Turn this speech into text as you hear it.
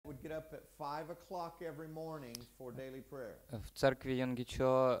get up at 5 o'clock every morning for daily prayer. В церкви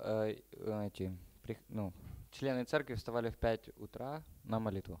Йонгичо члены церкви вставали в 5 утра на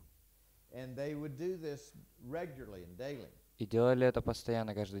молитву. And they would do this regularly and daily. И делали это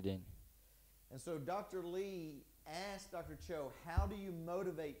постоянно, каждый день. And so Dr. Lee asked Dr. Cho, how do you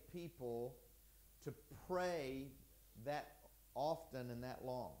motivate people to pray that often and that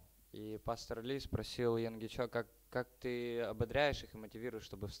long? И пастор Ли спросил Йонгичо, как ты ободряешь их и мотивируешь,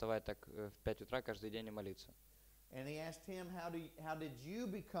 чтобы вставать так в 5 утра каждый день и молиться. And he asked him, how did you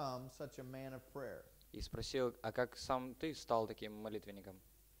become such a man of prayer? И спросил, а как сам ты стал таким молитвенником?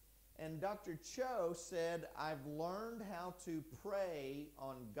 And Dr. Cho said, I've learned how to pray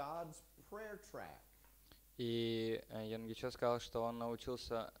on God's prayer track. И Йонгичо сказал, что он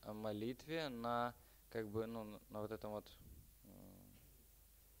научился молитве на на вот этом вот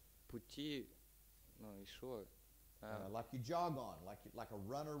пути, Ишуа. Like you jog on, like a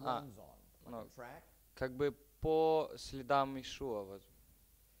runner runs on, like a track. Как бы по следам Ишуа, вот,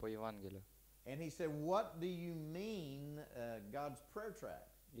 по Евангелию. And he said, what do you mean, God's prayer track?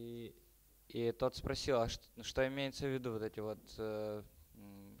 И тот спросил, а что имеется в виду вот эти вот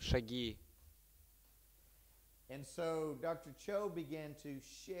шаги? And so Dr. Cho began to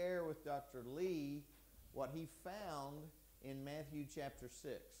share with Dr. Lee what he found in Matthew chapter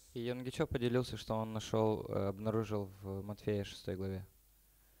 6. И Йонгичо поделился, что он обнаружил в Матфея 6 главе.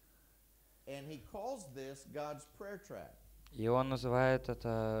 And he calls this God's prayer track. И он называет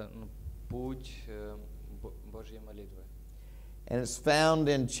это путь Божьей молитвы. And it's found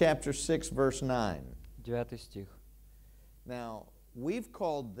in chapter 6, verse 9. 9 стих. Now, we've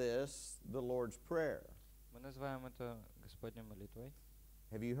called this the Lord's Prayer. Мы называем это Господней молитвой.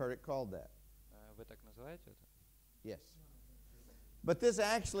 Have you heard it called that? Вы так называете это? Yes. But this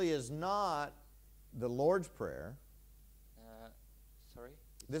actually is not the Lord's Prayer. Sorry?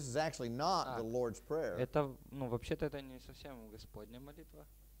 This is actually not the Lord's Prayer. Это, вообще-то это не совсем Господня молитва.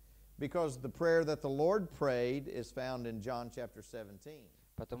 Because the prayer that the Lord prayed is found in John chapter 17.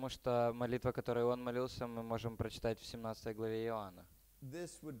 Потому что молитва, которой он молился, мы можем прочитать в 17 главе Иоанна.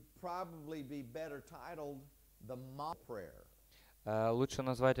 This would probably be better titled the model prayer. Лучше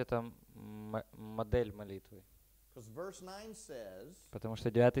назвать это модель молитвы. Because verse 9 says, потому что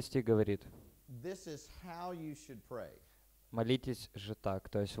 9 стих говорит, this is how you should pray. Молитесь же так,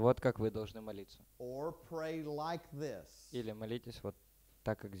 то есть вот как вы должны молиться. Or pray like this. Или молитесь вот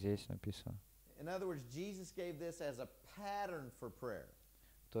так, как здесь написано. In other words, Jesus gave this as a pattern for prayer.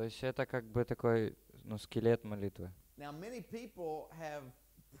 То есть это как бы такой, скелет молитвы. Now, many people have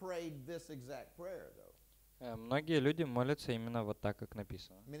prayed this exact prayer, though. Многие люди молятся именно вот так, как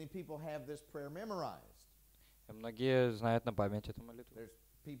написано. Many people have this prayer memorized. Многие знают на память эту молитву. There's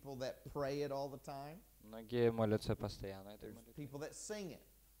people that pray it all the time. Многие молятся постоянно этой There's молитвой. people that sing it.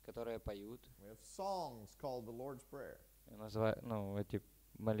 Которые поют. We have songs called the Lord's Prayer. Эти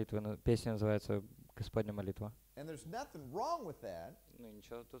молитвы, песни называются Господня молитва. And there's nothing wrong with that.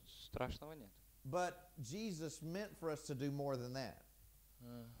 Ничего тут страшного нет. But Jesus meant for us to do more than that.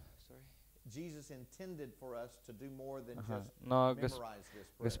 Sorry. Jesus intended for us to do more than just Но memorize this prayer.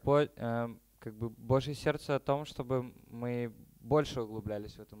 Господь, как бы Божье сердце о том, чтобы мы больше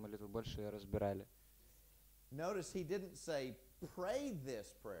углублялись в эту молитву, больше ее разбирали. Notice he didn't say pray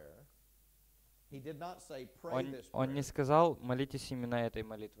this prayer. He did not say pray this prayer. Он не сказал молитесь именно этой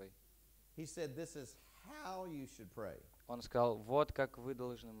молитвой. He said this is how you should pray. Он сказал вот как вы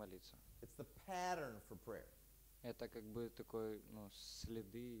должны молиться. It's the pattern for prayer. Это как бы такой,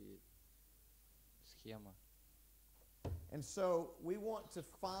 следы, схема. And so we want to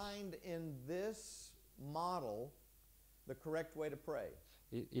find in this model the correct way to pray.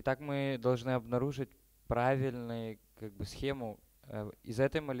 Итак, мы должны обнаружить правильную как бы схему из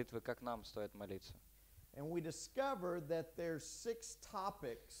этой молитвы, как нам стоит молиться. And we discovered that there's 6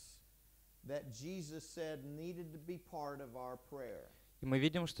 topics that Jesus said needed to be part of our prayer. И мы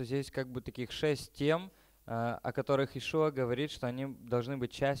видим, что здесь как бы таких 6 тем, о которых Ишуа говорит, что они должны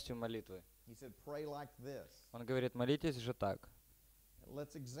быть частью молитвы. He said, pray like this. Он говорит, молитесь же так.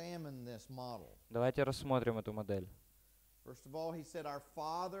 Let's examine this model. Давайте рассмотрим эту модель. First of all, he said, Our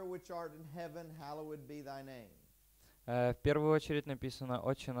Father which art in heaven, hallowed be thy name. В первую очередь написано,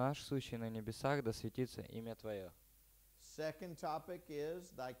 Отче наш, сущий на небесах, да светится имя Твое. Second topic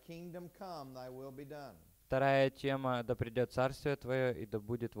is, Thy kingdom come, thy will be done. Вторая тема, да придет царствие Твое, и да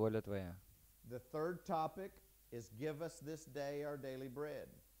будет воля Твоя. The third topic is, Give us this day our daily bread.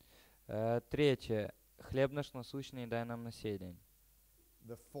 Третье, хлеб наш насущный дай нам на сей день.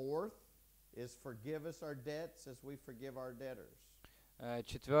 The fourth is, Forgive us our debts as we forgive our debtors.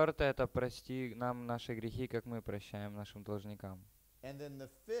 Четвертое, это прости нам наши грехи, как мы прощаем нашим должникам. And then the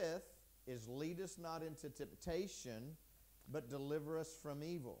fifth is lead us not into temptation, but deliver us from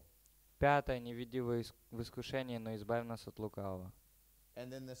evil. Пятое, не веди в искушение, но избавь нас от лукавого. And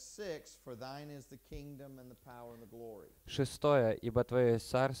then the sixth, for thine is the kingdom and the power and the glory. Шестое, ибо Твое есть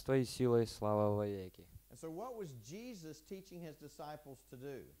царство и сила и слава вовеки. And so what was Jesus teaching his disciples to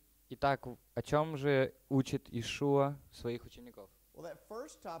do? Итак, о чем же учит Иешуа своих учеников? Well, that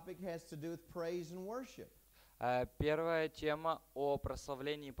first topic has to do with praise and worship. Первая тема о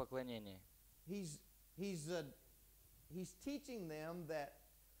прославлении и поклонении. He's teaching them that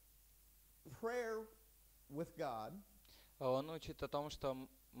prayer with God, Он учит о том, что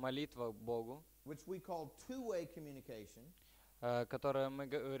молитва к Богу, which we call two-way communication. которое мы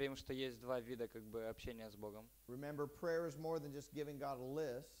говорим, что есть два вида как бы общения с Богом. Remember, prayer is more than just giving God a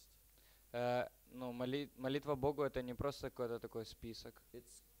list. Молитва Богу — это не просто какой-то такой список.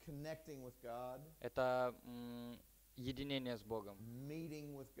 It's connecting with God, Это единение с Богом,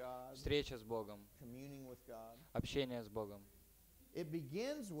 meeting with God, встреча с Богом, communing with God. общение с Богом. It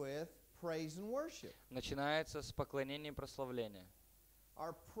begins with praise and worship. Начинается с поклонения и прославления.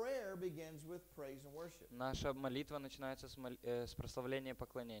 Our prayer begins with praise and worship. Наша молитва начинается с прославления и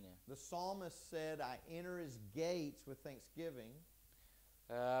поклонения. The psalmist said, I enter his gates with thanksgiving.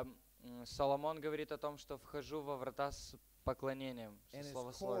 Соломон говорит о том, что вхожу во врата с поклонением, And с his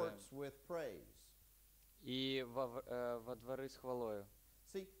славословием, courts with praise. и во дворы с хвалою.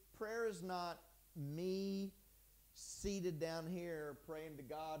 See, prayer is not me seated down here praying to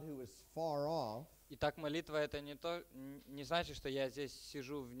God who is far off. Итак, молитва — это не значит, что я здесь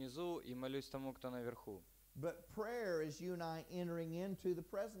сижу внизу и молюсь тому, кто наверху. But prayer is you and I entering into the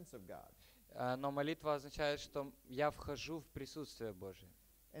presence of God. Но молитва означает, что я вхожу в присутствие Божие.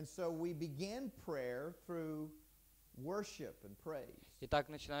 And so we begin prayer through worship and praise. Итак,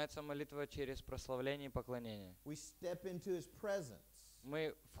 начинается молитва через прославление и поклонение. We step into his presence.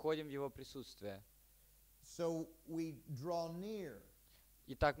 Мы входим в Его присутствие. So we draw near.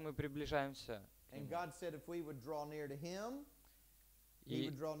 Итак, мы приближаемся к And Нему. God said if we would draw near to him, he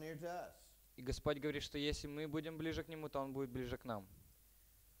would draw near to us. И Господь говорит, что если мы будем ближе к Нему, то Он будет ближе к нам.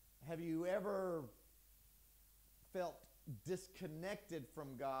 Have you ever felt disconnected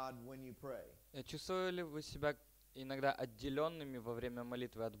from God when you pray? Чувствовали ли вы себя иногда отделенными во время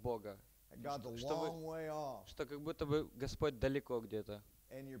молитвы от Бога? God's a long way off, Что как будто бы Господь далеко где-то.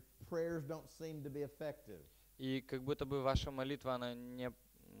 and your prayers don't seem to be effective. И как будто бы ваша молитва, она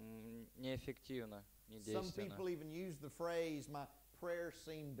неэффективна, Some недейственна. people even use the phrase, my prayers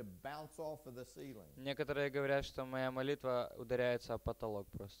seem to bounce off of the ceiling. Некоторые говорят, что моя молитва ударяется о потолок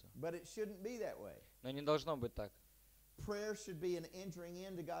просто. But it shouldn't be that way. Но не должно быть так. Prayer should be an entering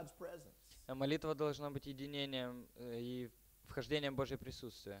into God's presence. Молитва должна быть единением и вхождением в Божье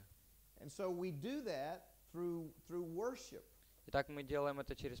присутствие. And so we do that through worship Итак, мы делаем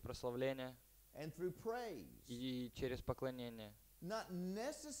это через прославление and through praise. и через поклонение. Not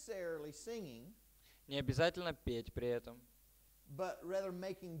necessarily singing, Не обязательно петь при этом, but rather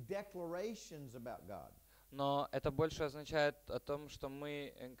making declarations about God. но это больше означает о том, что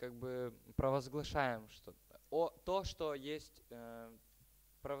мы как бы провозглашаем то, что есть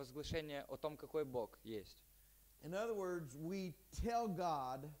провозглашение о том, какой Бог есть. In other words, we tell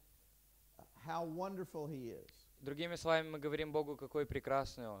God how wonderful He is. Другими словами, мы говорим Богу, какой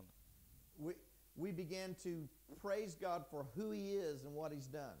прекрасный Он. We begin to praise God for who He is and what He's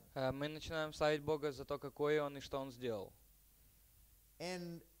done. Мы начинаем славить Бога за то, какой Он и что Он сделал.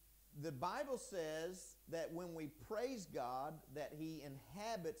 And the Bible says that when we praise God, that He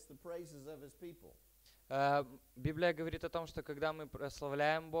inhabits the praises of His people. Библия говорит о том, что когда мы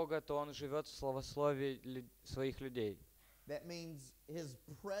прославляем Бога, то Он живет в славословии своих людей. That means His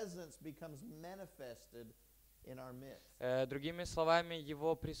presence becomes manifested in our midst. Другими словами,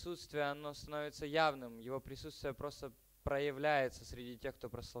 Его присутствие, оно становится явным. Его присутствие просто проявляется среди тех, кто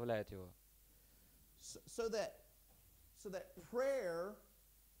прославляет Его. So that prayer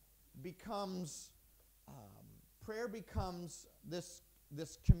becomes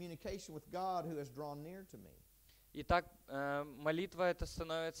this communication with God who has drawn near to me. Итак, молитва это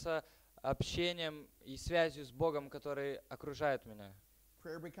становится общением и связью с Богом, который окружает меня.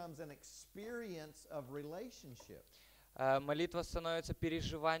 Prayer becomes an experience of relationship. Молитва становится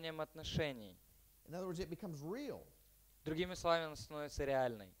переживанием отношений. In other words, it becomes real. Другими словами, она становится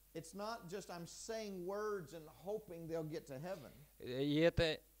реальной. It's not just I'm saying words and hoping they'll get to heaven. И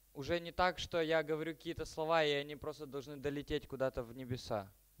это уже не так, что я говорю какие-то слова, и они просто должны долететь куда-то в небеса.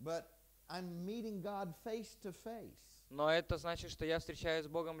 But I'm meeting God face to face. Но это значит, что я встречаюсь с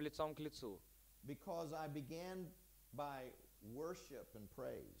Богом лицом к лицу. Because I began by worship and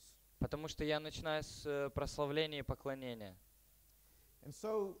praise. Потому что я начинаю с прославления и поклонения. And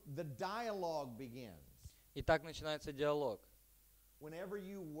so the dialogue begins. И так начинается диалог. Whenever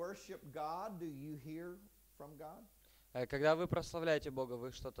you worship God, do you hear from God? Когда вы прославляете Бога,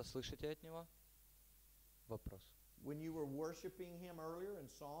 вы что-то слышите от Него? Вопрос. When you were worshiping Him earlier in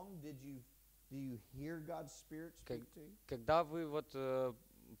song, do you hear God's Spirit speak to you? Когда вы вот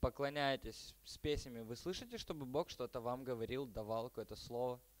поклоняетесь с песнями, вы слышите, чтобы Бог что-то вам говорил, давал какое-то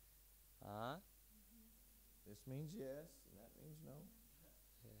слово? А? This means yes, and that means no.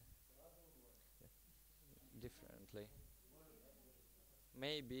 Differently.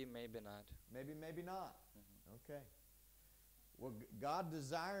 Maybe, maybe not. Maybe, maybe not. Okay. Well, God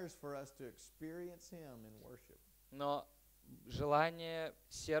desires for us to experience Him in worship. Но желание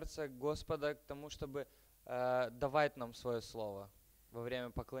сердца Господа к тому, чтобы давать нам свое слово во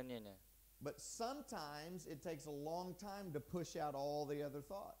время поклонения. But sometimes it takes a long time to push out all the other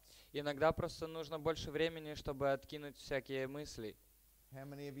thoughts. Иногда просто нужно больше времени, чтобы откинуть всякие мысли. How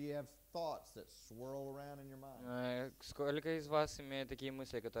many of you have thoughts that swirl around in your mind? Сколько из вас имеет такие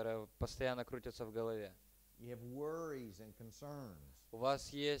мысли, которые постоянно крутятся в голове? You have worries and concerns. У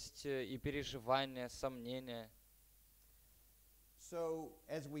вас есть и переживания, сомнения. So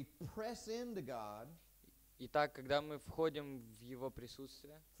as we press into God, Итак, когда мы входим в Его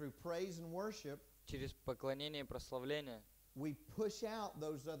присутствие, through praise and worship, через поклонение и прославление, we push out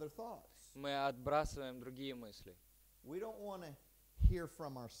those other thoughts. мы отбрасываем другие мысли. We don't want to hear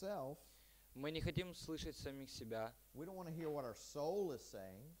from ourselves. Мы не хотим слышать самих себя. We don't want to hear what our soul is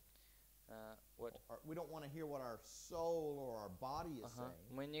saying. We don't want to hear what our soul or our body is saying.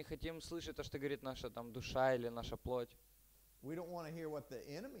 Мы не хотим слышать то, что говорит наша там душа или наша плоть. We don't want to hear what the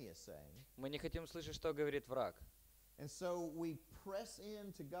enemy is saying. Мы не хотим слышать, что говорит враг. And so we press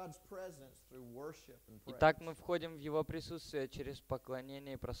into God's presence through worship and praise. Итак, мы входим в Его присутствие через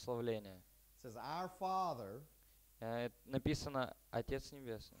поклонение и прославление. It says, "Our Father, Написано Отец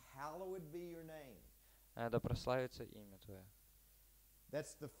Небесный. hallowed be your name." Да прославится имя Твое.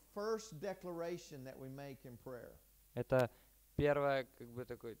 That's the first declaration that we make in prayer. Это первое, как бы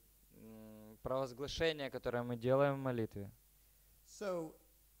такое провозглашение, которое мы делаем в молитве. So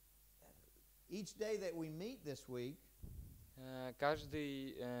each day that we meet this week,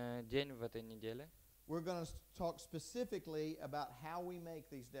 Каждый день в этой неделе we're going to talk specifically about how we make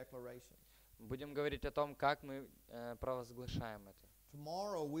these declarations. будем говорить о том, как мы провозглашаем это.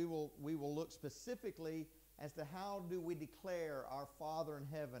 Tomorrow we will look specifically as to how do we declare our Father in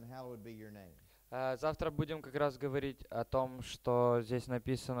heaven, hallowed be your name. Завтра будем как раз говорить о том, что здесь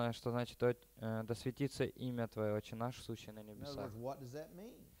написано, что значит «Да светится имя Твое, Отче наш, сущий на In other небесах». words, what does that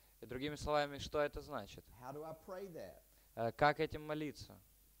mean? И другими словами, что это значит? How do I pray that? Как этим молиться?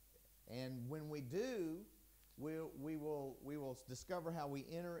 And when we do, we will discover how we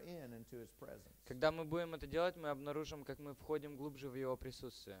enter into His presence. Когда мы будем это делать, мы обнаружим, как мы входим глубже в Его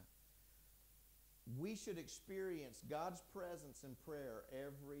присутствие. We should experience God's presence in prayer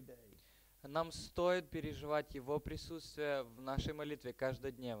every day. Нам стоит переживать Его присутствие в нашей молитве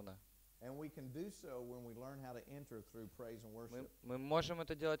каждодневно. And we can do so when we learn how to enter through praise and worship. Мы можем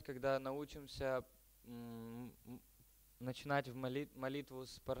это делать, когда научимся начинать в молитву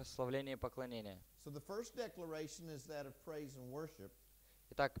с прославления и поклонения. So the first declaration is that of praise and worship.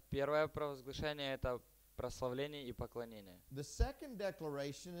 Итак, первое провозглашение — это прославление и поклонение. The second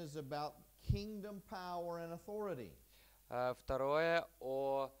declaration is about kingdom power and authority. Второе —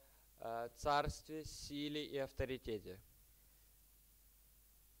 о царстве, силе и авторитете.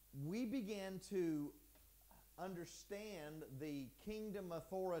 We begin to understand the kingdom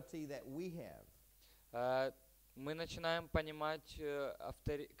authority that we have. Мы начинаем понимать,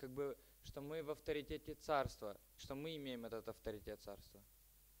 что мы в авторитете царства, что мы имеем этот авторитет царства.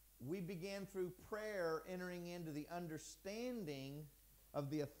 We began through prayer entering into the understanding of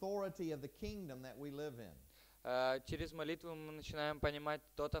the authority of the kingdom that we live in. Через молитву мы начинаем понимать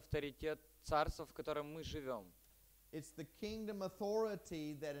тот авторитет царства, в котором мы живем. It's the kingdom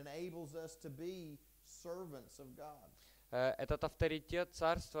authority that enables us to be servants of God. Этот авторитет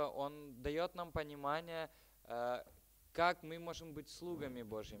царства, он дает нам понимание, как мы можем быть слугами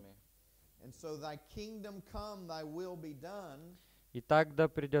Божьими. And so thy kingdom come, thy will be done. Итак, да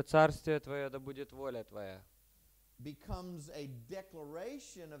придет царствие Твое, да будет воля Твоя. Becomes a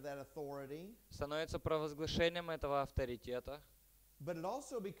declaration of that authority. Становится провозглашением этого авторитета. But it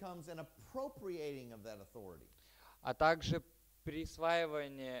also becomes an appropriating of that authority. А также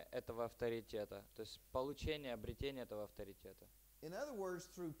присваивание этого авторитета, то есть получение, обретение этого авторитета. In other words,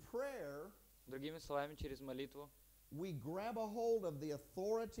 through prayer, Другими словами, через молитву we grab a hold of the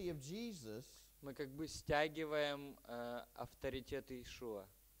authority of Jesus, мы как бы стягиваем авторитет Иешуа,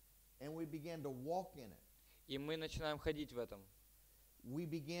 and we begin to walk in it. и мы начинаем ходить в этом. we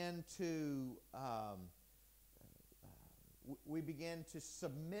begin to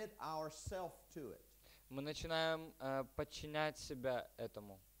submit ourselves to it. Мы начинаем подчинять себя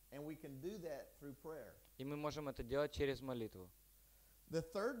этому. And we can do that through prayer. И мы можем это делать через молитву. The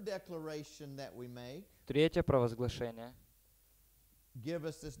third declaration that we make, Третье провозглашение. give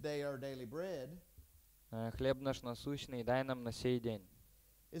us this day our daily bread, Хлеб наш насущный, дай нам на сей день.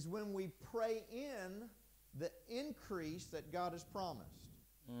 is when we pray in the increase that God has promised.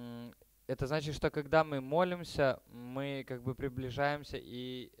 Это значит, что когда мы молимся, мы как бы приближаемся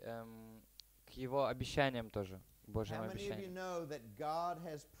и к Его обещаниям тоже, Божьим How many of you обещаниям. know that God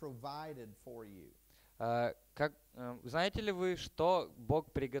has provided for you? Знаете ли вы, что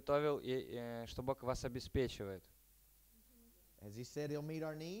Бог приготовил и что Бог вас обеспечивает? Has He said He'll meet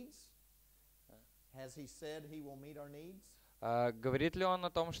our needs? Has He said He will meet our needs? Говорит ли Он о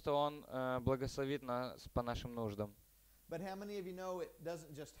том, что Он благословит нас по нашим нуждам? But how many of you know it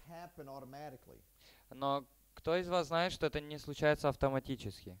doesn't just happen automatically, Но кто из вас знает, что это не случается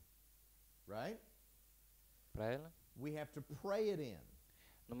автоматически? right? Правильно? We have to pray it in.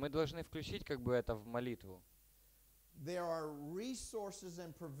 Но мы должны включить как бы это в молитву. There are resources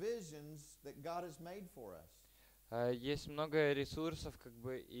and provisions that God has made for us. Есть много ресурсов как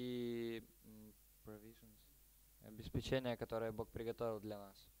бы и provisions, обеспечения, которое Бог приготовил для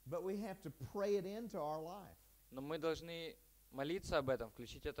нас. But we have to pray it into our life. Но мы должны молиться об этом,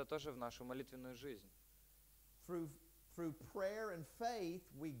 включить это тоже в нашу молитвенную жизнь. Through prayer and faith,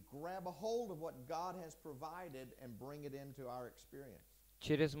 we grab a hold of what God has provided and bring it into our experience.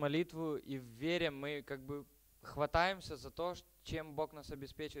 Через молитву и в вере мы как бы хватаемся за то, чем Бог нас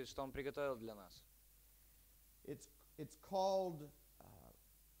обеспечивает, что Он приготовил для нас. It's called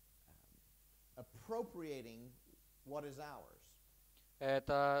appropriating what is ours.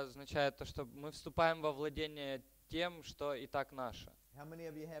 Это означает то, что мы вступаем во владение тем, что и так наше. How many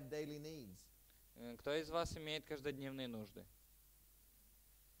of you have daily needs? Кто из вас имеет каждодневные нужды?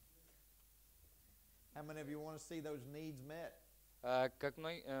 How many of you want to see those needs met? Как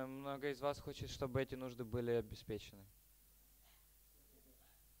много из вас хочет, чтобы эти нужды были обеспечены?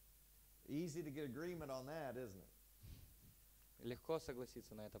 Easy to get agreement on that, isn't it? Легко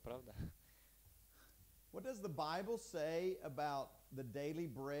согласиться на это, правда? What does the Bible say about the daily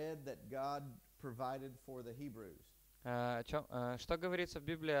bread that God provided for the Hebrews? Что говорится в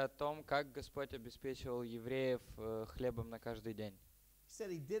Библии о том, как Господь обеспечивал евреев хлебом на каждый день? He said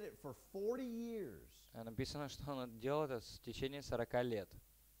He did it for 40 years. Написано, что Он делал это в течение 40 лет.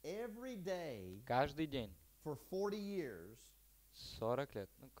 Every day Каждый день. for 40 years, 40 лет,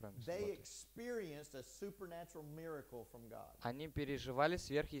 ну кроме they субботы. experienced a supernatural miracle from God. Они переживали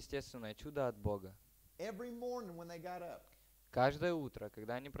сверхъестественное чудо от Бога. Every morning when they got up, Каждое утро,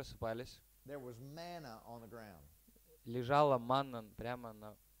 когда они просыпались, there was manna on the ground. лежала манна прямо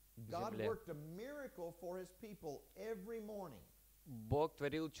на God земле. worked a miracle for His people every morning. Бог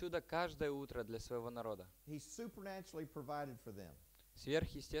творил чудо каждое утро для своего народа. He supernaturally provided for them.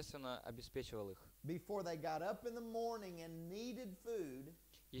 Сверхъестественно обеспечивал их. Before they got up in the morning and needed food,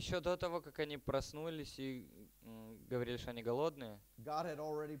 Еще до того, как они проснулись и говорили, что они голодные, God had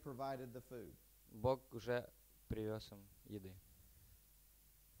already provided the food. Бог уже привез им еды.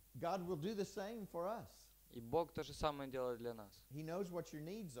 God will do the same for us. И Бог то же самое делает для нас. He knows what your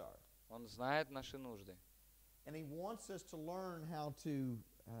needs are. Он знает наши нужды. And He wants us to learn how to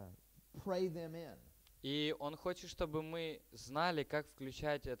pray them in. И Он хочет, чтобы мы знали, как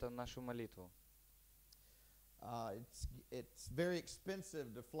включать это в нашу молитву. It's very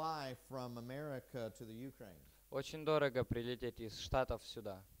expensive to fly from America to the Ukraine. Очень дорого прилететь из Штатов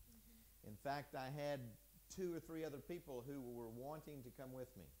сюда. In fact, I had 2 or 3 other people who were wanting to come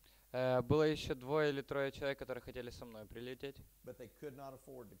with me, Было еще 2 или 3 человек, которые хотели со мной прилететь, but they could not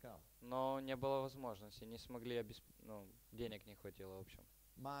afford to come. но не было возможности, не смогли, денег не хватило, в общем.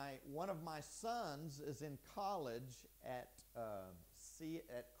 One of my sons is in college at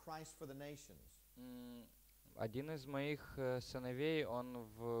Christ for the Nations. Один из моих сыновей, он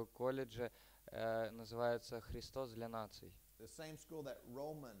в колледже, называется «Христос для наций». The same school that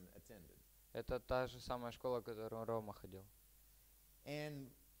Roman attended. Это та же самая школа, в которую Рома ходил. And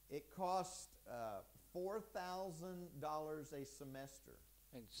it cost $4,000 a semester.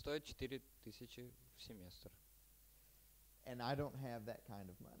 Стоит 4000 в семестр. And I don't have that kind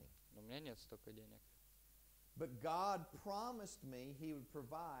of money. Но у меня нет столько денег. But God promised me He would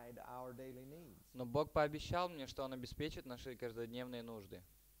provide our daily needs. Но Бог пообещал мне, что Он обеспечит наши каждодневные нужды.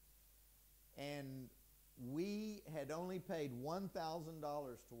 And we had only paid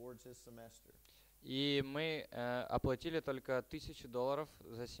 $1,000 towards his semester. И мы оплатили только $1000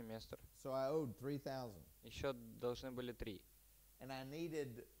 за семестр. So I owed $3,000. Еще должны были 3. and I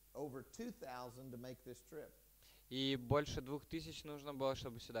needed over 2,000 to make this trip. И больше 2000 нужно было,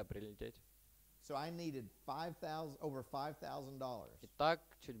 чтобы сюда прилететь. So I needed over $5,000. Итак,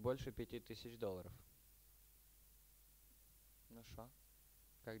 чуть больше $5000. Ну что,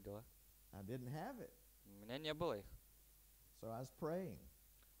 как дела? I didn't have it. У меня не было их. So I was praying,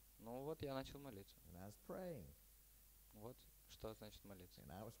 Ну вот я начал молиться. and I was praying, Вот что значит молиться.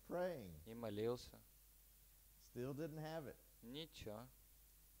 and I was praying. И молился. Still didn't have it. Ничего.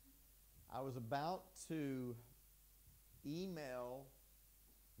 I was about to email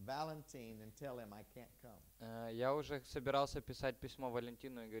Valentine and tell him I can't come. Я уже собирался писать письмо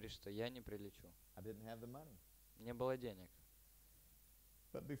Валентину и говорить, что я не прилечу. I didn't have the money. Не было денег.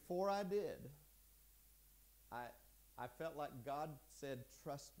 But before I did, I felt like God said,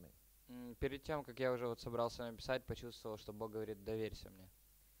 trust me. Перед тем, как я уже вот собрался написать, почувствовал, что Бог говорит, доверься мне.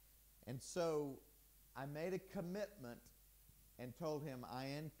 And so I made a commitment and told him I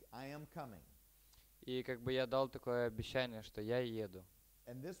am coming. И как бы я дал такое обещание, что я еду.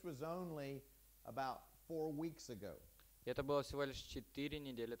 And this was only about 4 weeks ago. И это было всего лишь 4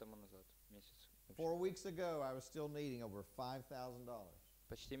 недели тому назад, месяц. 4 weeks ago, I was still needing over $5,000.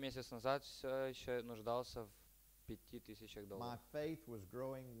 Почти месяц назад все еще нуждался в $5000. My faith was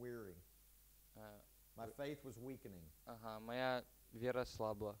growing weary. Э, My faith was weakening. Ага, моя вера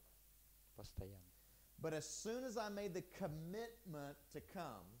слабла постоянно. But as soon as I made the commitment to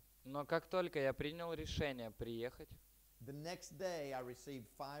come, Но как только я принял решение приехать, the next day I received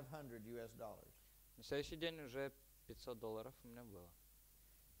 $500. на следующий день уже $500 у меня было.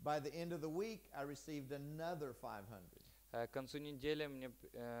 By the end of the week, I received another 500. К концу недели мне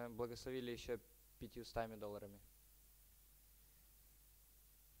благословили еще $500.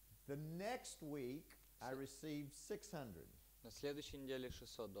 The next week, I received 600. На следующей неделе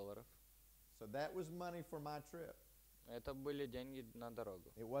 $600. So that was money for my trip. Это были деньги на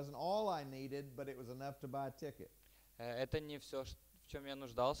дорогу. It wasn't all I needed, but it was enough to buy a ticket. Это не все, в чем я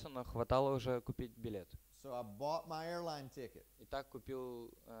нуждался, но хватало уже купить билет. So I bought my airline ticket. Итак,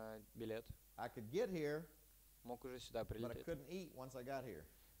 купил билет. I could get here, Мог уже сюда but I прилететь. couldn't eat once I got here.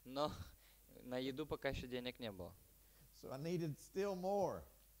 Но на еду пока еще денег не было. So I needed still more.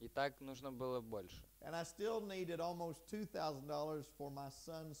 Итак, нужно было больше. And I still needed almost $2,000 for my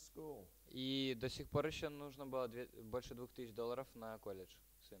son's school. И до сих пор еще нужно было больше $2000 на колледж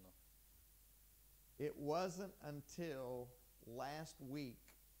сыну. It wasn't until last week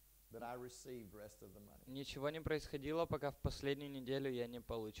that I received rest of the money. Ничего не происходило, пока в последнюю неделю я не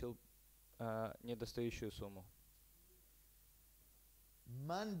получил недостающую сумму.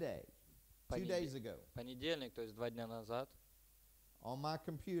 Monday, 2 days ago, Понедельник, то есть 2 дня назад, on my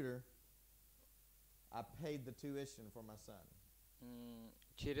computer, I paid the tuition for my son.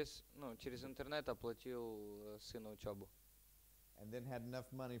 через интернет оплатил сыну учебу. And then had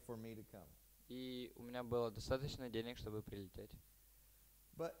enough money for me to come. И у меня было достаточно денег, чтобы прилететь.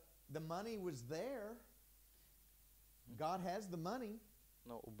 But the money was there. God has the money.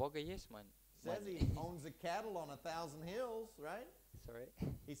 Но у Бога есть Says he owns the cattle on 1,000 hills, right? Sorry.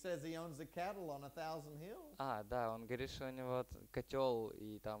 He says he owns the cattle on 1,000 hills. Да, он говорит, что у него котел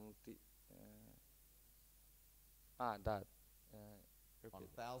и там да. On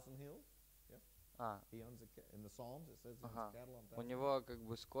 1,000 hills? He owns in the Psalms it says he owns cattle on 1,000. У него как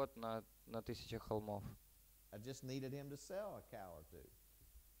бы скот на 1000 холмов. I just needed him to sell a cow or two.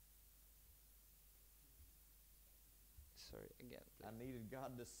 Sorry, again. I needed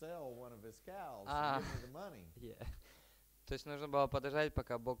God to sell one of his cows to give me the money. Yeah. То есть нужно было подождать,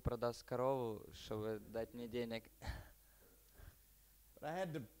 пока Бог продаст корову, чтобы дать мне денег. But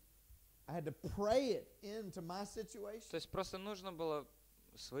I had to pray it into my situation. То есть просто нужно было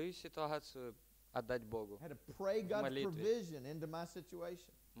свою ситуацию отдать Богу. I had to pray God's provision into my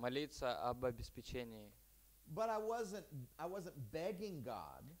situation. Молиться об обеспечении. But I wasn't begging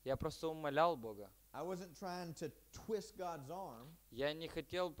God. Я просто умолял Бога. I wasn't trying to twist God's arm. Я не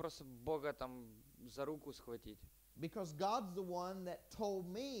хотел просто Бога там за руку схватить. Because God's the one that told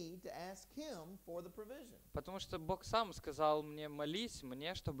me to ask him for the provision. Потому что Бог сам сказал мне, молись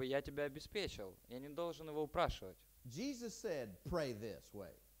мне, чтобы я тебя обеспечил. Я не должен его упрашивать. Jesus said, pray this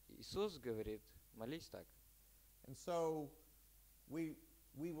way. Иисус говорит, молись так. And so we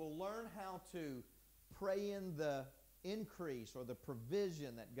will learn how to pray in the increase or the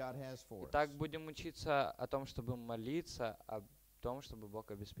provision that God has for us. Итак, будем учиться о том, чтобы молиться, о том, чтобы Бог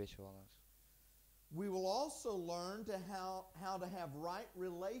обеспечивал нас. We will also learn how to have right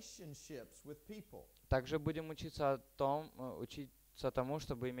relationships with people. Также будем учиться тому,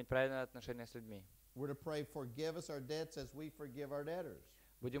 чтобы иметь правильные отношения с людьми. We're to pray, forgive us our debts as we forgive our debtors.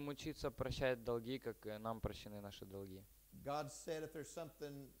 Будем учиться прощать долги, как нам прощены наши долги. God said if there's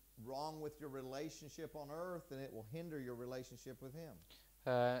something wrong with your relationship on earth, then it will hinder your relationship with Him.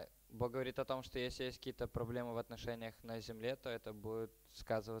 Бог говорит о том, что если есть какие-то проблемы в отношениях на земле, то это будет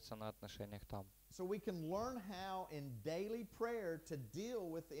сказываться на отношениях там. So we can learn how in daily prayer to deal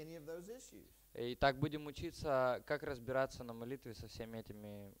with any of those issues. И так будем учиться, как разбираться на молитве со всеми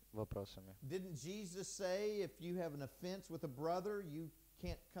этими вопросами. Didn't Jesus say if you have an offense with a brother, you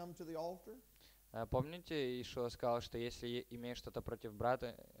can't come to the altar? Помните, Иешуа сказал, что если имеешь что-то против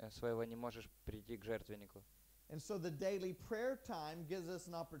брата своего, не можешь прийти к жертвеннику. And so the daily prayer time gives us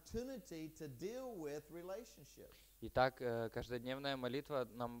an opportunity to deal with relationships. Итак, каждодневная молитва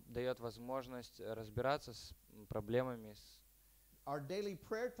нам дает возможность разбираться с проблемами. Our daily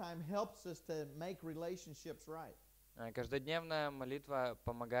prayer time helps us to make relationships right. Каждодневная молитва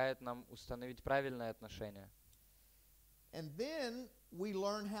помогает нам установить правильные отношения. And then we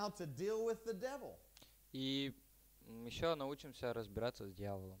learn how to deal with the devil. И еще научимся разбираться с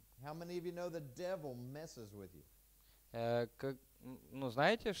дьяволом. How many of you know the devil messes with you?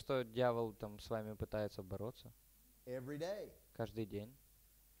 Знаете, что дьявол там с вами пытается бороться? Every day. Каждый день.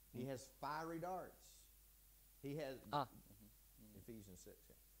 He has fiery darts. He has Ephesians 6.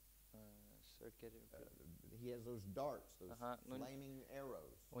 He has those darts, those flaming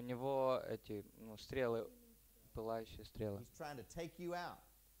arrows. У него эти стрелы, пылающие стрелы. He's trying to take you out.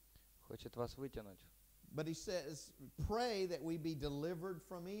 Хочет вас вытянуть. But he says, pray that we be delivered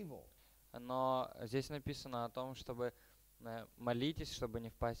from evil. Но здесь написано о том, чтобы молитесь, чтобы не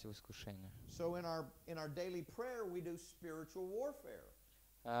впасть в искушение. So in our daily prayer we do spiritual warfare.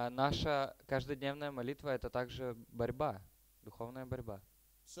 Наша каждодневная молитва — это также борьба, духовная борьба.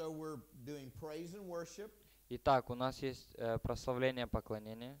 So we're doing praise and worship. Итак, у нас есть прославление,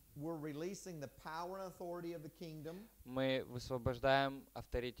 поклонение. We're releasing the power and authority of the kingdom. Мы высвобождаем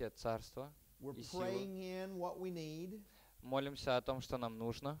авторитет царства. We're praying in what we need. Молимся о том, что нам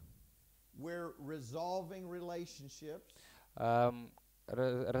нужно. We're resolving relationships.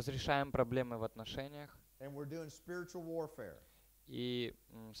 Разрешаем проблемы в отношениях. And we're doing spiritual warfare. И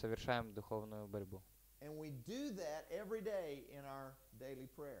совершаем духовную борьбу. And we do that every day in our daily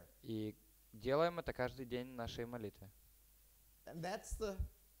prayer. И делаем это каждый день в нашей молитве. And that's the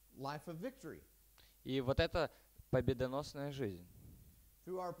life of victory. И вот это победоносная жизнь.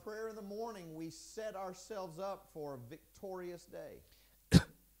 Through our prayer in the morning, we set ourselves up for a victorious day.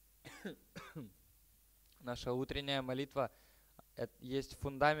 Наша утренняя молитва есть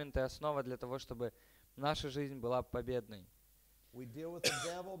фундамент и основа для того, чтобы наша жизнь была победной. We deal with the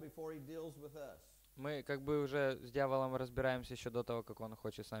devil before he deals with us. Мы как бы уже с дьяволом разбираемся еще до того, как он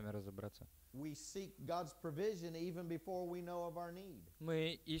хочет с нами разобраться. We seek God's provision even before we know of our need.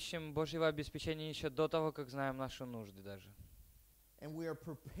 Мы ищем Божьего обеспечения еще до того, как знаем наши нужды даже. And we are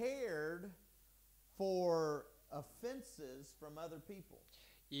prepared for offenses from other people.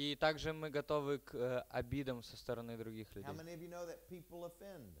 И также мы готовы к обидам со стороны других людей. How many of you know that people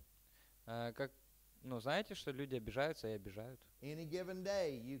offend? Знаете, что люди обижаются и обижают. Any given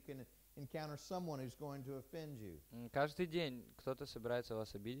day you can encounter someone who's going to offend you. Каждый день кто-то собирается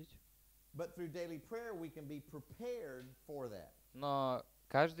вас обидеть. But through daily prayer we can be prepared for that. Но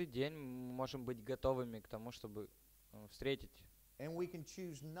каждый день мы можем быть готовыми к тому, чтобы встретить. And we can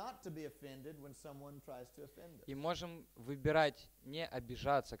choose not to be offended when someone tries to offend us. И можем выбирать не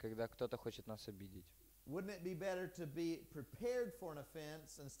обижаться, когда кто-то хочет нас обидеть. Wouldn't it be better to be prepared for an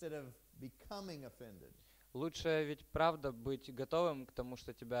offense instead of becoming offended? Лучше ведь правда быть готовым к тому,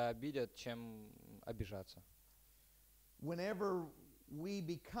 что тебя обидят, чем обижаться. Whenever we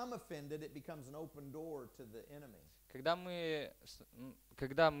become offended, it becomes an open door to the enemy.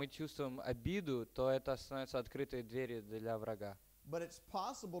 Когда мы чувствуем обиду, то это становится открытой дверью для врага. But it's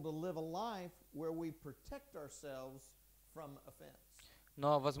possible to live a life where we protect ourselves from offense.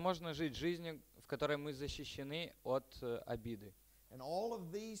 Но возможно жить жизнью, в которой мы защищены от обиды. And all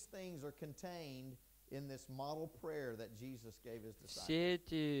of these things are contained in this model prayer that Jesus gave his disciples. Все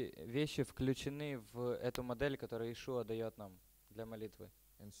эти вещи включены в эту модель, которую Иешуа дает нам для молитвы.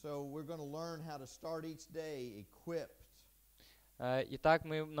 And so we're going to learn how to start each day equipped. Итак,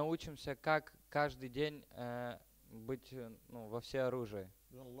 мы научимся, как каждый день быть во всеоружии.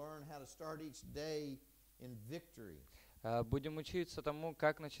 We're going to learn how to start each day in victory. Будем учиться тому,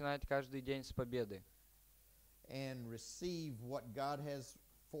 как начинать каждый день с победы. And receive what God has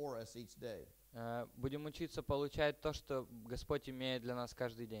for us each day. Будем учиться получать то, что Господь имеет для нас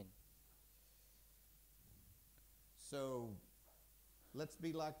каждый день. So let's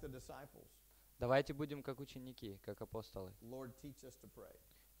be like the disciples. Давайте будем как ученики, как апостолы. Lord, teach us to pray.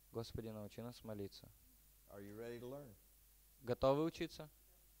 Господи, научи нас молиться. Are you ready to learn? Готовы учиться?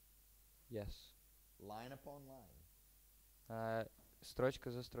 Yes. Line upon line.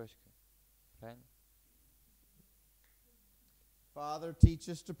 строчка за строчкой. Правильно? Father, teach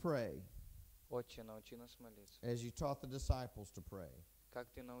us to pray Отче, научи нас молиться. as you taught the disciples to pray. Как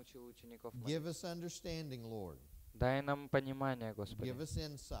ты научил учеников Give молиться? us understanding, Lord. Дай нам понимание, Господи. Give us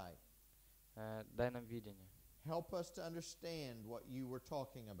insight. Дай нам видение. Help us to understand what you were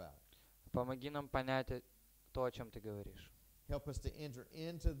talking about. Помоги нам понять то, о чем ты говоришь. Help us to enter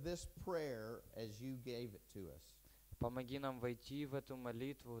into this prayer as you gave it to us. Помоги нам войти в эту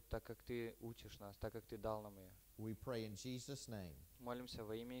молитву, так как ты учишь нас, так как ты дал нам ее. We pray in Jesus' name. Молимся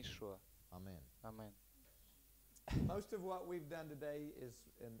во имя Иешуа. Amen. Аминь. Most of what we've done today is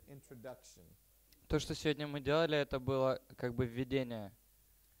an introduction. То, что сегодня мы делали, это было как бы введение.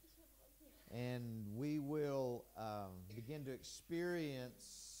 And we will begin to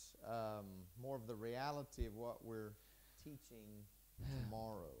experience more of the reality of what we're teaching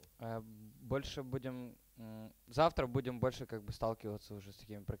tomorrow. Больше будем, завтра будем больше как бы сталкиваться уже с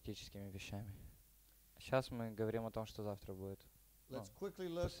такими практическими вещами. Сейчас мы говорим о том, что завтра будет. Let's quickly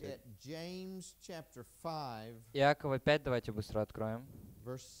look at James chapter 5, Иакова 5, давайте быстро откроем.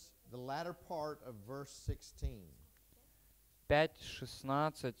 the latter part of verse 16.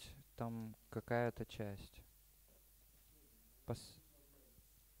 5:16, там какая-то часть.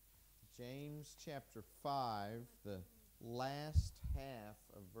 James chapter 5, the last half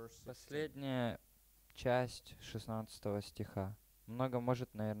of verse 16. Последняя часть 16 стиха. Много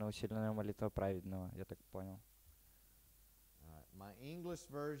может, наверное, усиленная молитва праведного, я так понял. My English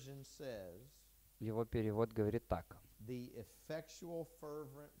version says, Его перевод говорит так. the effectual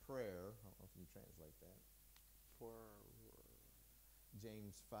fervent prayer, I don't know if you translate that.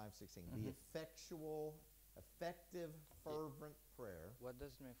 James 5:16. The effective fervent prayer. What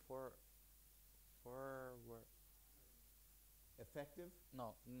does it mean for Effective?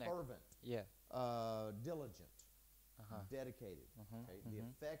 No, Fervent. Yeah. Diligent. Dedicated. Okay? The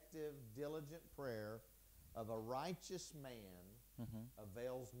effective, diligent prayer of a righteous man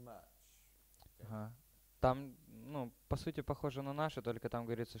avails much. Okay? Там, ну, по сути, похоже на наше, только там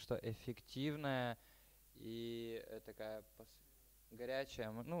говорится, что эффективная и такая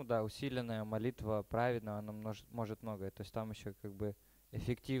горячая, ну да, усиленная молитва праведного, она может многое. То есть там еще как бы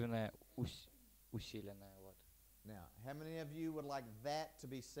эффективная, усиленная. Вот. Now, how many of you would like that to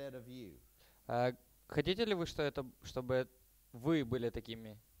be said of you? Хотите ли вы, чтобы вы были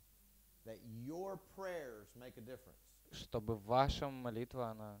такими? That your prayers make a difference. Чтобы ваша молитва,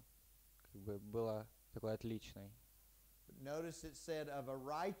 она как бы была такой отличной. But notice it said of a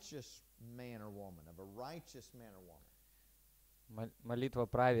righteous man or woman, of a righteous man or woman. Молитва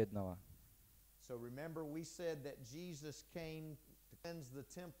праведного. So remember we said that Jesus came to cleanse the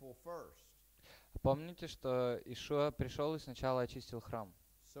temple first. Помните, что Иешуа пришел и сначала очистил храм.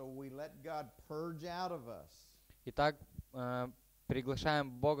 So we let God purge out of us. Итак,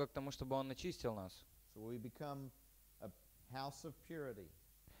 приглашаем Бога к тому, чтобы Он очистил нас. So we become a house of purity.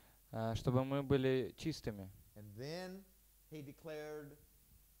 Чтобы мы были чистыми. And then he declared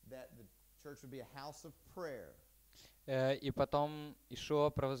that the church would be a house of prayer. И потом Иешуа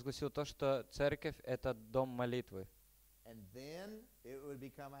провозгласил то, что церковь — это дом молитвы. And then it would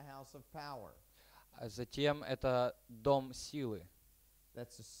become a house of power. А затем это дом силы.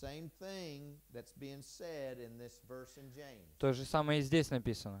 That's the same thing that's being said in this verse in James. То же самое и здесь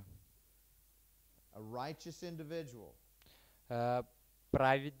написано. A righteous individual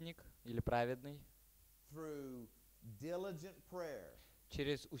Праведник или праведный through diligent prayer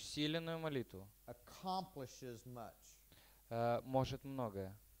через усиленную молитву accomplishes much. может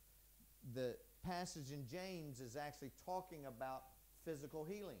многое. The passage in James is actually talking about physical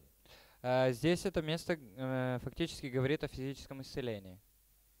healing. Здесь это место фактически говорит о физическом исцелении.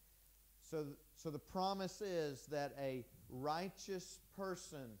 So the promise is that a righteous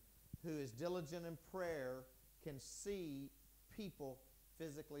person who is diligent in prayer can see people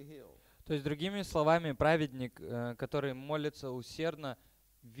physically healed. То есть, другими словами, праведник, который молится усердно,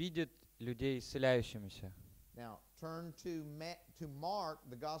 видит людей исцеляющимися. Now, turn to Mark,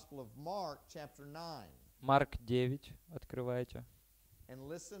 the Gospel of Mark, chapter 9. Марк 9, открывайте. And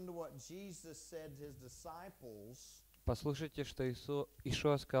listen to what Jesus said to his disciples Послушайте, что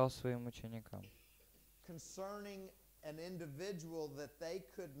Иешуа сказал своим ученикам. concerning an individual that they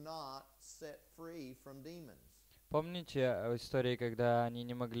could not set free from demons. Помните о истории, когда они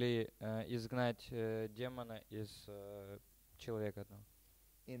не могли изгнать демона из человека одного?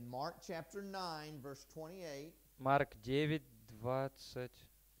 In Mark chapter 9, verse 28, Марк 9, 28,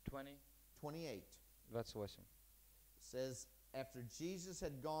 28. says, after Jesus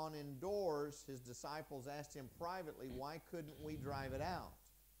had gone indoors, his disciples asked him privately, why couldn't we drive it out?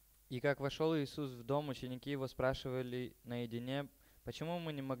 И как вошел Иисус в дом, ученики его спрашивали наедине, почему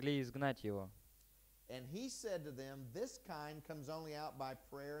мы не могли изгнать его? And he said to them, this kind comes only out by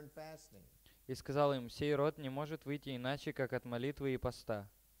prayer and fasting. И сказал им, сей род не может выйти иначе, как от молитвы и поста.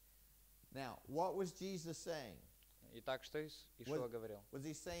 Now, what was Jesus saying? Итак, что Ишуа говорил? Was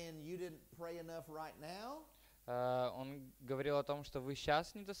he saying you didn't pray enough right now? Он говорил о том, что вы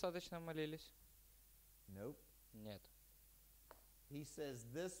сейчас недостаточно молились? Nope. Нет. He says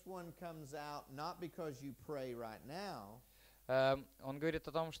this one comes out not because you pray right now, Он говорит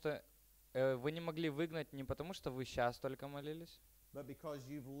о том, что вы не могли выгнать не потому, что вы сейчас только молились, but because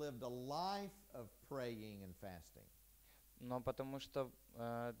you've lived a life of praying and fasting. но потому что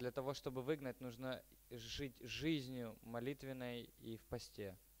для того, чтобы выгнать, нужно жить жизнью молитвенной и в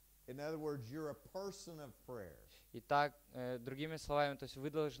посте. In other words, you're a person of prayer. Итак, другими словами, то есть вы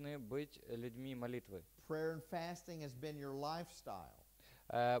должны быть людьми молитвы. Prayer and fasting has been your lifestyle.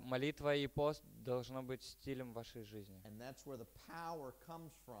 Молитва и пост должно быть стилем вашей жизни. And that's where the power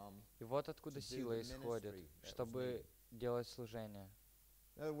comes from. И вот откуда to do сила the исходит, ministry that was чтобы needed. делать служение.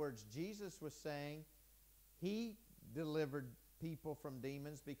 In other words, Jesus was saying he delivered people from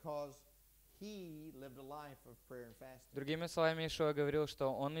demons because he lived a life of prayer and fasting. Другими словами, Ишуа говорил,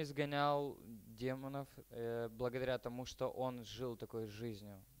 что он изгонял демонов благодаря тому, что он жил такой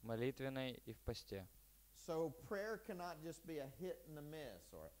жизнью, молитвенной и в посте. So prayer cannot just be a hit and a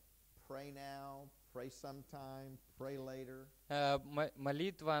miss, or pray now, pray sometime, pray later.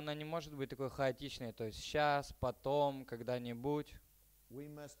 Молитва, она не может быть такой хаотичной, то есть сейчас, потом, когда-нибудь. We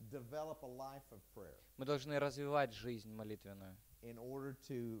must develop a life of prayer Мы должны развивать жизнь молитвенную, in order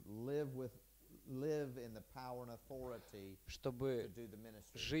to live in the power and authority to чтобы do the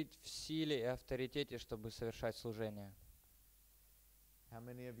ministry. жить в силе и авторитете, чтобы совершать служение. How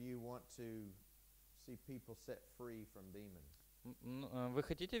many of you want to see people set free from demons? Вы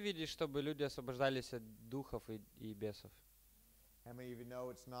хотите видеть, чтобы люди освобождались от духов и бесов? How many of you know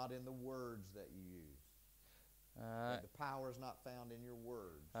it's not in the words that you use? That the power is not found in your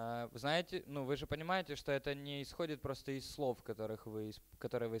words. Знаете, вы же понимаете, что это не исходит просто из слов, которые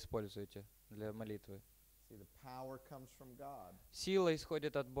вы используете для молитвы. See, the power comes from God, Сила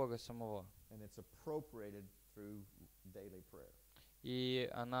исходит от Бога самого, and it's appropriated through daily prayer. и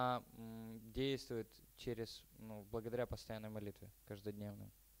она действует благодаря постоянной молитве,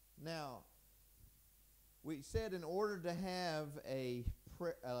 каждодневной. Now, we said in order to have a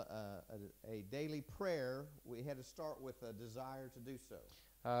daily prayer, we had to start with a desire to do so.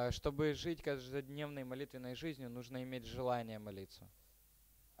 Чтобы жить каждодневной молитвенной жизнью, нужно иметь желание молиться.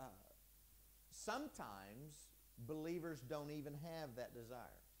 Sometimes believers don't even have that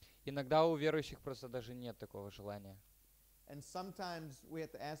desire. Иногда у верующих просто даже нет такого желания. And sometimes we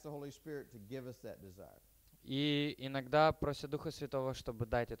have to ask the Holy Spirit to give us that desire. И иногда просят Духа Святого, чтобы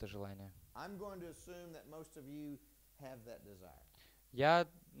дать это желание. I'm going to assume that most of you have that desire. Я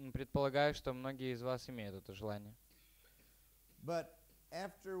предполагаю, что многие из вас имеют это желание. But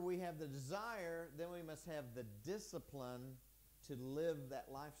after we have the desire, then we must have the discipline to live that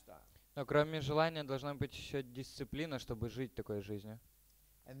lifestyle. Но кроме желания должна быть еще дисциплина, чтобы жить такой жизнью.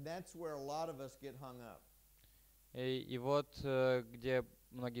 And that's where a lot of us get hung up. И вот где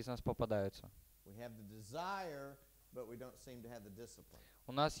многие из нас попадаются. We have the desire, but we don't seem to have the discipline.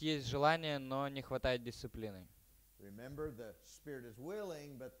 У нас есть желание, но не хватает дисциплины. Remember, the spirit is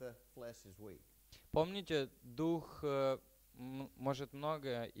willing, but the flesh is weak. Помните, дух может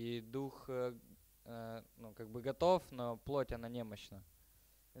много, и дух готов, но плоть она немощна.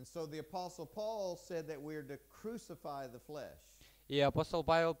 And so the Apostle Paul said that we are to crucify the flesh. И апостол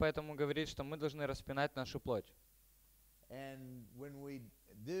Павел поэтому говорит, что мы должны распинать нашу плоть. And when we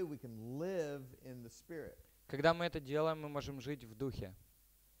do, we can live in the Spirit. Когда мы это делаем, мы можем жить в духе.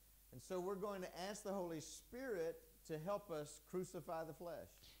 And so we're going to ask the Holy Spirit to help us crucify the flesh.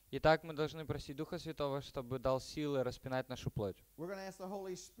 Итак, мы должны просить Духа Святого, чтобы дал силы распинать нашу плоть. We're going to ask the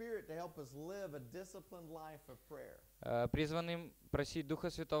Holy Spirit to help us live a disciplined life of prayer. Призваны просить Духа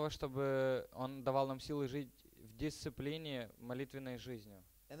Святого, чтобы Он давал нам силы жить в дисциплине молитвенной жизнью.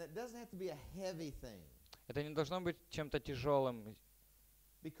 And it doesn't have to be a heavy thing. Это не должно быть чем-то тяжелым.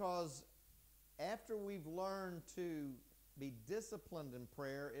 Because after we've learned to be disciplined in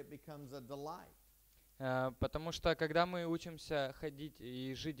prayer, it becomes a delight. Потому что когда мы учимся ходить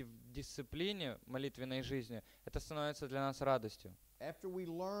и жить в дисциплине молитвенной жизни, это становится для нас радостью. After we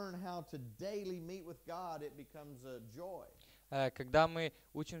learn how to daily meet with God, it becomes a joy. Когда мы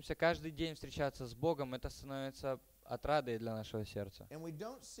учимся каждый день встречаться с Богом, это становится отрадой для нашего сердца. And we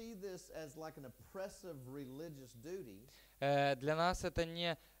don't see this as like an oppressive religious duty. Для нас это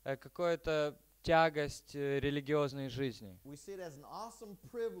не какое-то тягость религиозной жизни. We see it as an awesome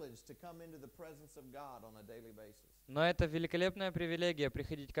privilege to come into the presence of God on a daily basis. Но это великолепная привилегия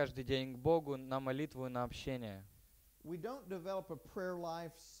приходить каждый день к Богу на молитву и на общение. We don't develop a prayer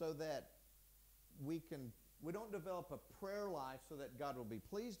life so that we don't develop a prayer life so that God will be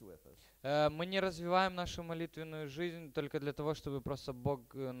pleased with us. Мы не развиваем нашу молитвенную жизнь только для того, чтобы просто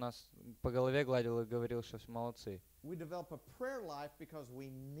Бог нас по голове гладил и говорил, что все молодцы. We develop a prayer life because we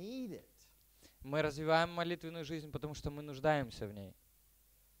need it. Мы развиваем молитвенную жизнь, потому что мы нуждаемся в ней.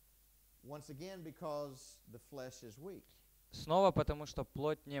 Once again, because the flesh is weak. Снова потому, что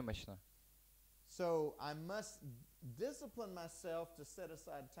плоть немощна. So I must discipline myself to set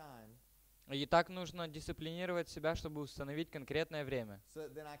aside time. И так нужно дисциплинировать себя, чтобы установить конкретное время, So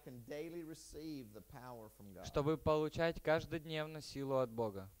that then I can daily receive the power from God. чтобы получать каждодневно силу от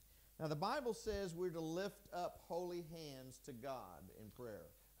Бога. Now the Bible says we're to lift up holy hands to God in prayer.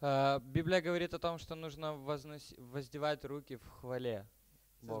 Библия говорит о том, что нужно воздевать руки в хвале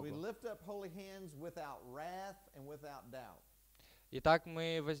So we Богу. lift up holy hands without wrath and without doubt. Итак,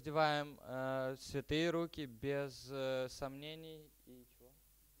 мы воздеваем святые руки без сомнений и чего?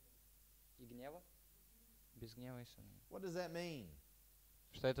 И гнева? Без гнева и сомнений. What does that mean?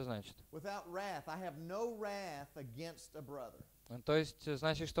 Что это значит? Without wrath, I have no wrath against a brother. То есть,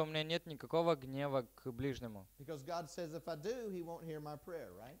 значит, что у меня нет никакого гнева к ближнему. Because God says if I do, He won't hear my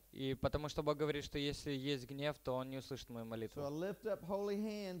prayer, right? И потому что Бог говорит, что если есть гнев, то Он не услышит мою So I молитву. lift up holy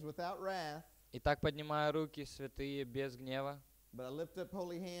hands without wrath, Итак, поднимаю руки святые без гнева. but I lift up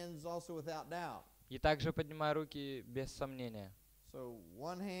holy hands also without doubt. И также поднимаю руки без сомнения. So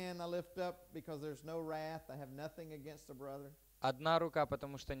one hand I lift up because there's no wrath, I have nothing against a brother. Одна рука,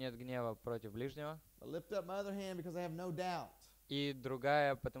 потому что нет гнева против ближнего. I lift up my other hand because I have no doubt. И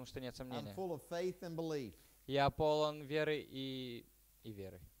другая, потому что нет I'm сомнения. full of faith and belief. Я полон веры и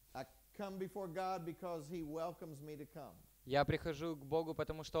веры. I come before God because He welcomes me to come. Я прихожу к Богу,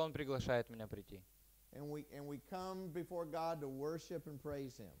 потому что Он приглашает меня прийти. And we come before God to worship and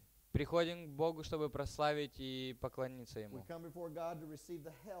praise Him. Приходим к Богу, чтобы прославить и поклониться We Ему. come before God to receive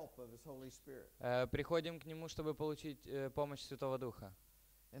the help of His Holy Spirit. Приходим к Нему, чтобы получить помощь Святого Духа.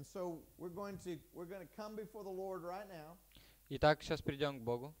 And so we're going to come before the Lord right now, Итак, сейчас придем к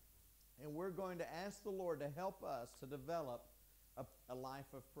Богу. and we're going to ask the Lord to help us to develop a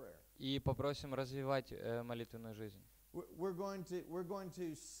life of prayer. И попросим развивать молитвенную жизнь. We're going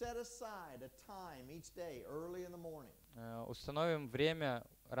to set aside a time each day early in the morning. Установим время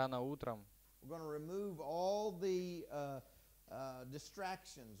рано утром. We're going to remove all the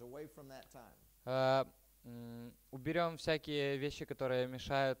distractions away from that time. Уберем всякие вещи, которые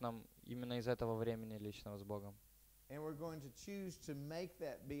мешают нам именно из этого времени личного с Богом. And we're going to choose to make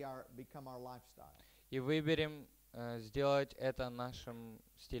that become our lifestyle. И выберем сделать это нашим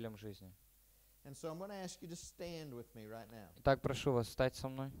стилем жизни. And so I'm going to ask you to stand with me right now. Итак, прошу вас встать со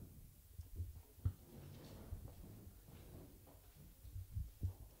мной.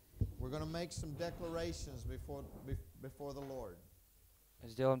 We're going to make some declarations before the Lord.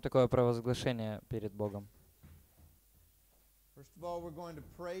 Сделаем такое провозглашение перед Богом. First of all, we're going to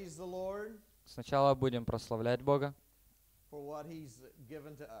praise the Lord Сначала будем прославлять Бога for what He's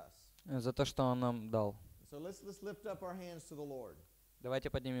given to us. за то, что Он нам дал. So let's lift up our hands to the Lord. Давайте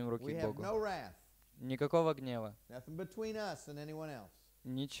поднимем руки We к have Богу. no wrath, Никакого гнева. nothing between us and anyone else.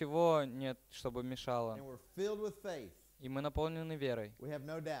 Ничего нет, чтобы мешало. And we're filled with faith. И мы наполнены верой. We have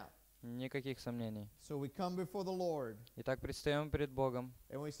no doubt. Никаких сомнений. So we come before the Lord Итак, предстаем перед Богом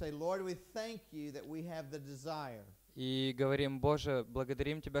and we say, Lord, we thank you that we have the desire. и говорим: Боже,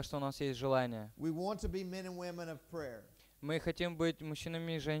 благодарим Тебя, что у нас есть желание. We want to be men and women of prayer. Мы хотим быть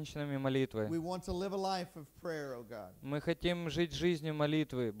мужчинами и женщинами молитвы. We want to live a life of prayer, oh God. Мы хотим жить жизнью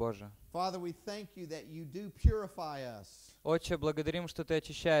молитвы, Боже. Father, we thank you that you do purify us. Отче, благодарим, что Ты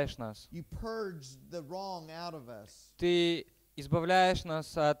очищаешь нас. You purge the wrong out of us. Ты избавляешь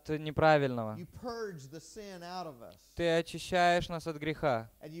нас от неправильного. You purge the sin out of us. Ты очищаешь нас от греха.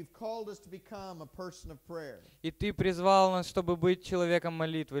 And you've called us to become a person of prayer. И Ты призвал нас, чтобы быть человеком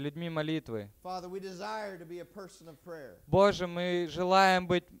молитвы, людьми молитвы. Father, we desire to be a person of prayer. Боже, мы желаем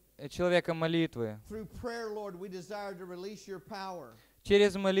быть человеком молитвы. Through prayer, Lord, we desire to release your power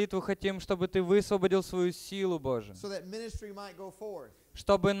Через молитву хотим, чтобы Ты высвободил свою силу, Боже. so that ministry might go forth,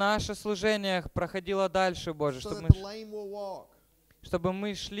 Чтобы наше служение проходило дальше, Боже. so Чтобы that the lame will walk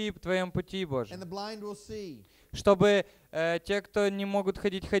мы шли в Твоем пути, Боже. and the blind will see, Чтобы те, кто не могут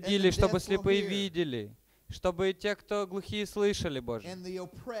ходить, ходили. And the Чтобы deaf will слепые hear. видели. Чтобы те, кто глухие, слышали, Боже. and the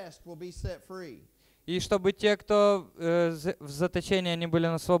oppressed will be set free. И чтобы те, кто в заточении, они были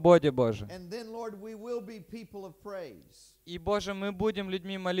на свободе, Боже. And then, Lord, we will be people of praise. И, Боже, мы будем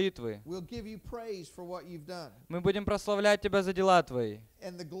людьми молитвы. We'll give you praise for what you've done. Мы будем прославлять Тебя за дела Твои.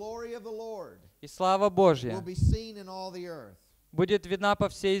 And the glory of the Lord И слава will Божья be seen in all the earth. будет видна по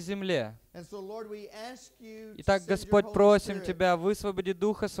всей земле. And so, Lord, we ask you to Итак, send your Господь, Holy просим Spirit. Тебя, высвободи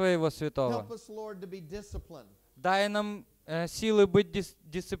Духа Своего Святого. Help us, Lord, to be disciplined. Дай нам силы быть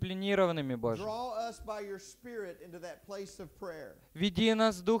дисциплинированными, Боже. Draw us by your Spirit into that place of prayer. Веди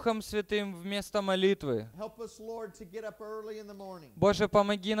нас Духом Святым в место молитвы. Help us, Lord, to get up early in the morning Боже,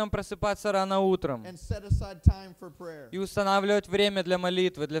 помоги нам просыпаться рано утром and set aside time for prayer. и устанавливать время для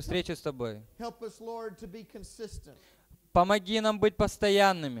молитвы, для встречи с Тобой. Help us, Lord, to be consistent Помоги нам быть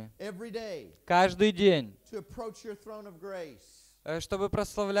постоянными, every day каждый день, to approach your throne of grace. чтобы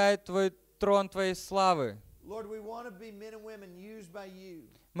прославлять Твой трон Твоей славы. Lord, we want to be men and women used by you.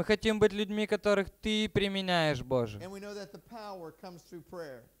 Мы хотим быть людьми, которых Ты применяешь, Боже. And we know that the power comes through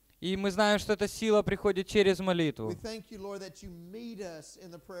prayer. И мы знаем, что эта сила приходит через We молитву. thank you, Lord, that you meet us in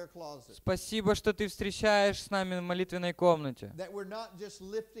the prayer closet. Спасибо, что Ты встречаешь с нами в молитвенной комнате. That we're not just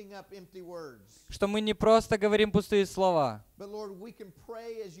lifting up empty words. Что мы не просто говорим пустые слова, But Lord, we can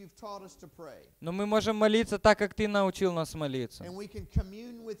pray as you've taught us to pray. но мы можем молиться так, как Ты научил нас молиться. And we can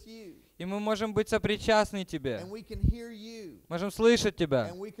commune with you. И мы можем быть сопричастны Тебе. And we can hear you. Можем слышать Тебя.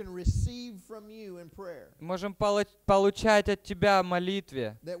 And we can receive from you in prayer. Можем получать от Тебя в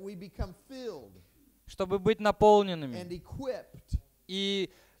молитве, That we become filled чтобы быть and наполненными equipped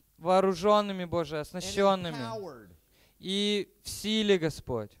и вооруженными, Боже, and оснащенными. empowered И в силе,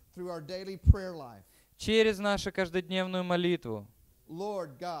 Господь, through our daily prayer life. через нашу каждодневную молитву.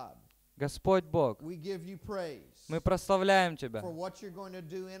 Lord God, Господь Бог, we give you praise мы прославляем Тебя for what you're going to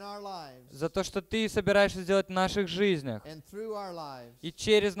do in our lives за то, что Ты собираешься сделать в наших жизнях and through our lives и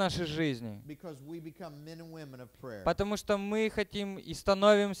через наши жизни. because we become men and women of prayer. Потому что мы хотим и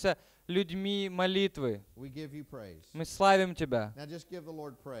становимся людьми молитвы. We give you praise. Мы славим Тебя. Now just give the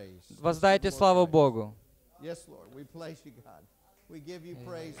Lord praise. Just Воздайте give the Lord славу praise. Богу. Yes, Lord. We praise you, God. We give you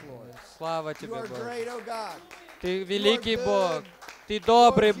praise, Lord. Слава You Тебе, are Бог. great, oh God. Ты великий good. Бог. Ты Lord,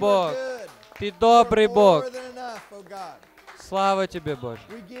 добрый you are Бог. good. Ты You are добрый Бог. more than enough, oh God. Слава Тебе, Боже.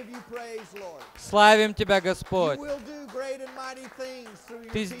 We give you praise, Lord. Славим Тебя, You Господь. will do great and mighty things through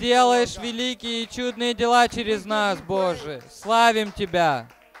your Ты people, сделаешь oh God. великие и чудные дела через нас, Боже. Славим Тебя.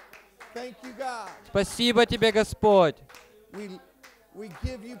 Thank you, God. Спасибо Тебе, Господь. We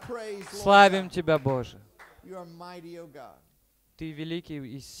give you praise, Lord. Славим God. Тебя, Боже. You are mighty, oh God. Ты великий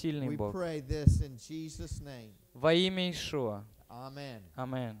и сильный We Бог. pray this in Jesus' name. Во имя Иешуа. Amen.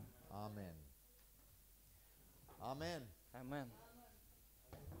 Аминь. Amen. Amen. Аминь.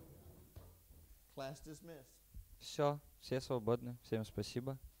 Class dismissed. Все свободны. Всем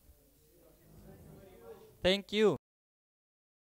спасибо. Thank you.